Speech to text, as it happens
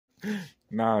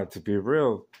Nah, to be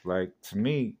real, like to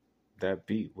me, that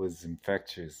beat was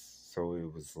infectious. So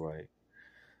it was like,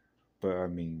 but I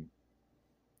mean,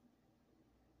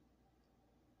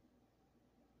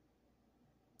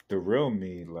 the real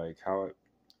me, like how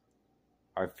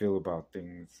I feel about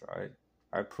things,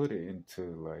 I put it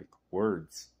into like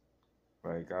words.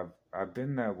 Like I've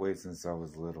been that way since I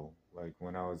was little. Like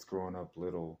when I was growing up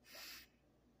little,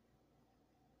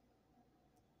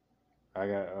 I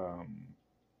got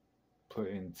put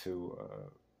into a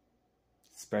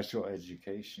special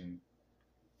education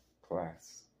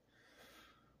class.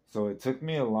 So it took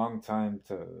me a long time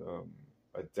to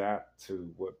adapt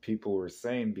to what people were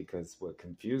saying because what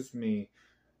confused me,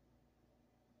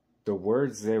 the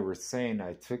words they were saying,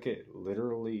 I took it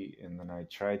literally and then I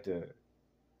tried to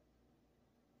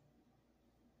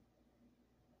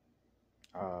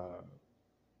uh,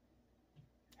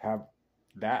 have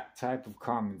that type of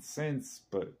common sense,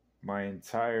 but my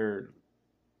entire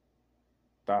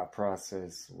thought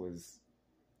process was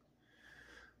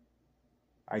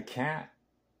I can't.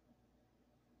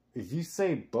 If you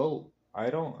say boat, I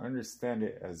don't understand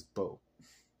it as boat.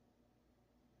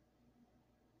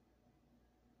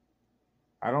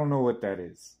 I don't know what that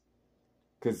is.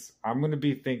 Because I'm going to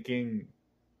be thinking,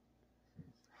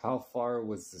 how far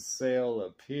was the sail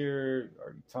up here?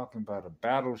 Are you talking about a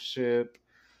battleship?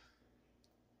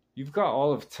 You've got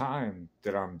all of time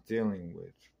that I'm dealing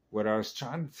with. What I was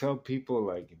trying to tell people,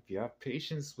 like, if you have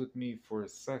patience with me for a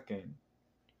second,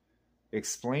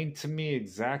 explain to me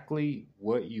exactly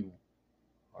what you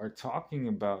are talking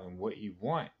about and what you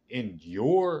want in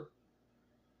your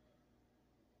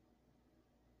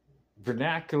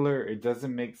vernacular. It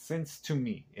doesn't make sense to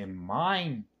me. In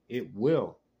mine, it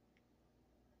will.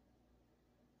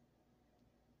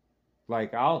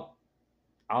 Like I'll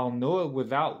know it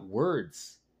without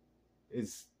words.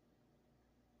 Is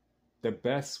the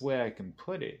best way I can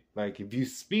put it. Like if you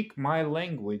speak my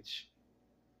language,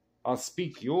 I'll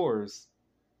speak yours.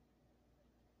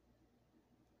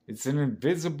 It's an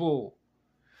invisible,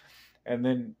 and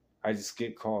then I just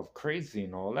get called crazy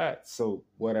and all that. So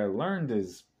what I learned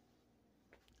is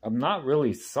I'm not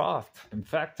really soft. In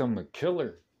fact, I'm a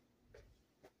killer.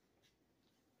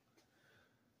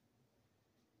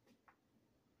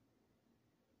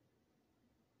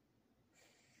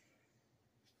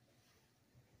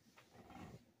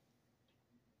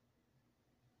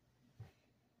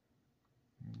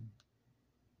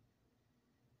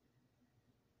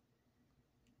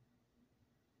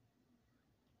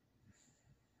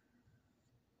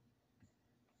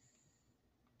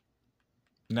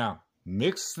 Now,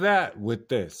 mix that with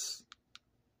this.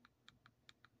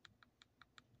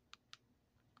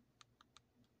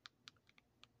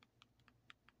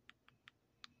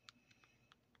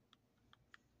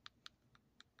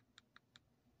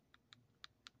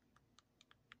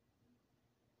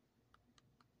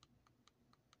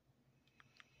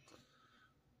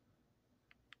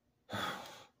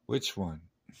 Which one?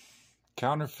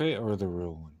 Counterfeit or the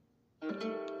real one?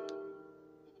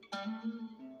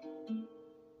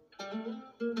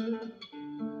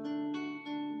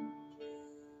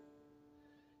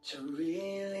 To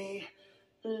really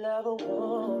love a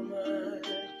woman,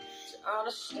 to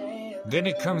understand. Then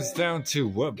it comes down to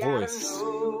what voice.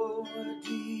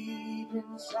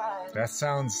 That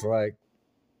sounds like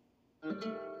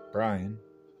Brian.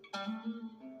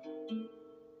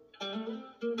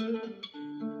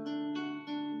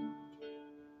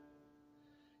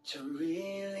 To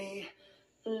really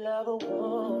love a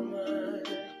woman,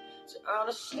 to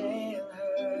understand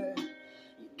her,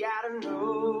 you gotta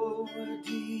know her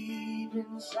deep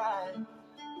inside.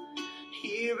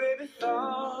 Hear every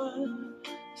thought,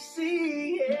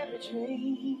 see every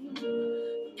dream.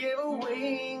 Give her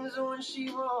wings when she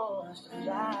wants to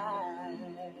fly.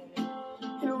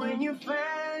 And when you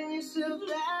find yourself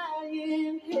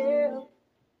lying here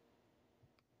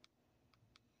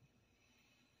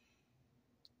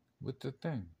with the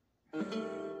thing.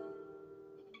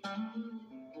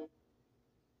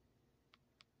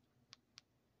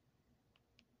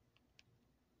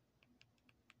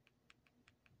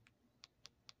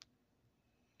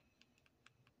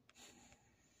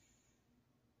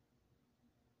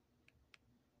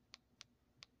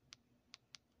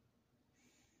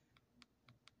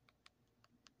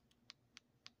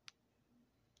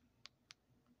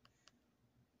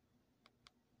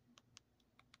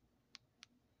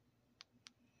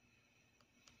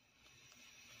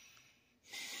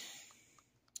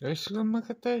 Eşle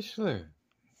makata eşle.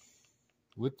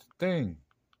 With the thing.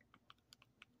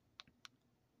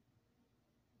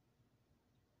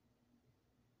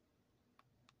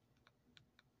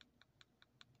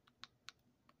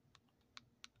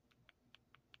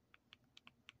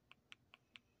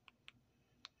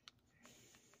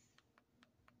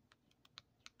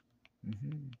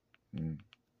 Mm.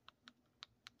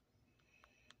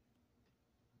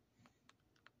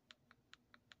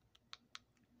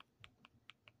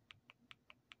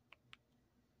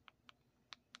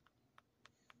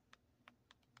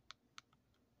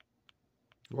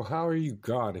 Well, how are you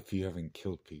God if you haven't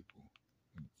killed people?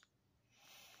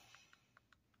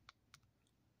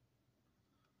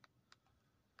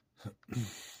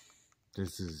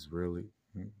 This is really,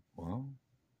 well.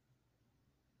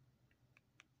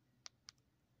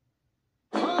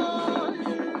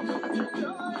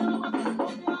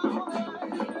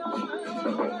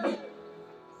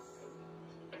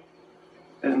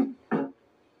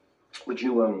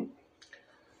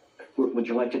 Would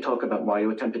you like to talk about why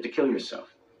you attempted to kill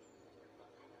yourself?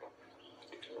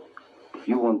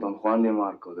 You want Don Juan de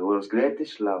Marco, the world's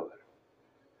greatest lover,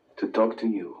 to talk to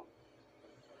you.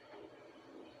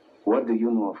 What do you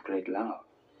know of great love?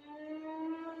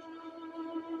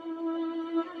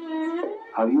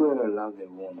 Have you ever loved a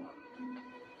woman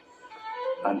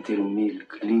until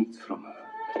milk leaked from her,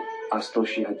 as though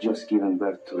she had just given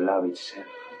birth to love itself,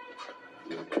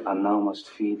 and now must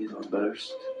feed it or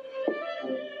burst?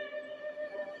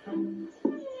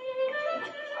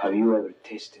 Have you ever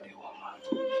tasted a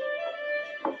woman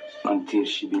until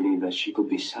she believed that she could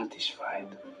be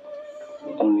satisfied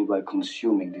only by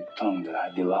consuming the tongue that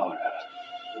had devoured her?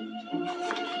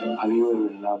 Have you ever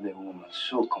loved a woman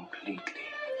so completely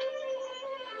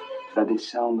that the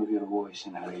sound of your voice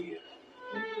in her ear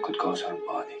could cause her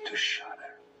body to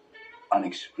shudder and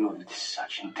explode with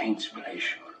such intense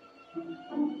pleasure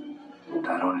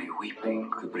that only weeping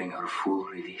could bring her full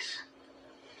release?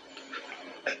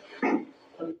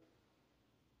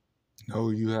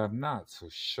 No, you have not, so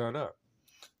shut up.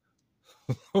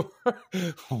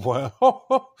 Well,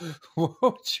 what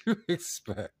would you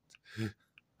expect?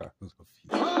 I love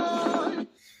you.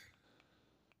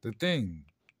 The thing.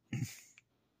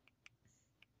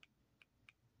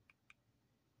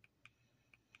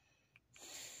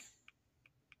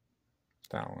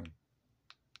 That one.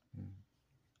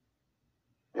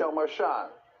 Yo, Marshawn,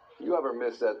 you ever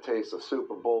miss that taste of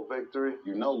Super Bowl victory?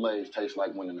 You know Lay's taste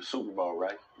like winning the Super Bowl,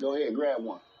 right? Go ahead, grab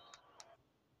one.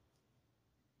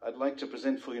 I'd like to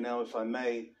present for you now, if I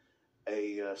may,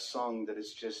 a song that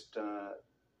has just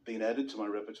been added to my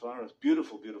repertoire. A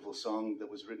beautiful, beautiful song that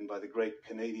was written by the great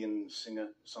Canadian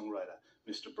singer-songwriter,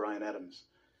 Mr. Bryan Adams.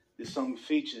 This song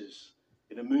features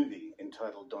in a movie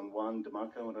entitled Don Juan de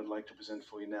Marco, and I'd like to present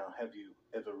for you now, Have You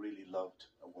Ever Really Loved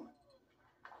a Woman?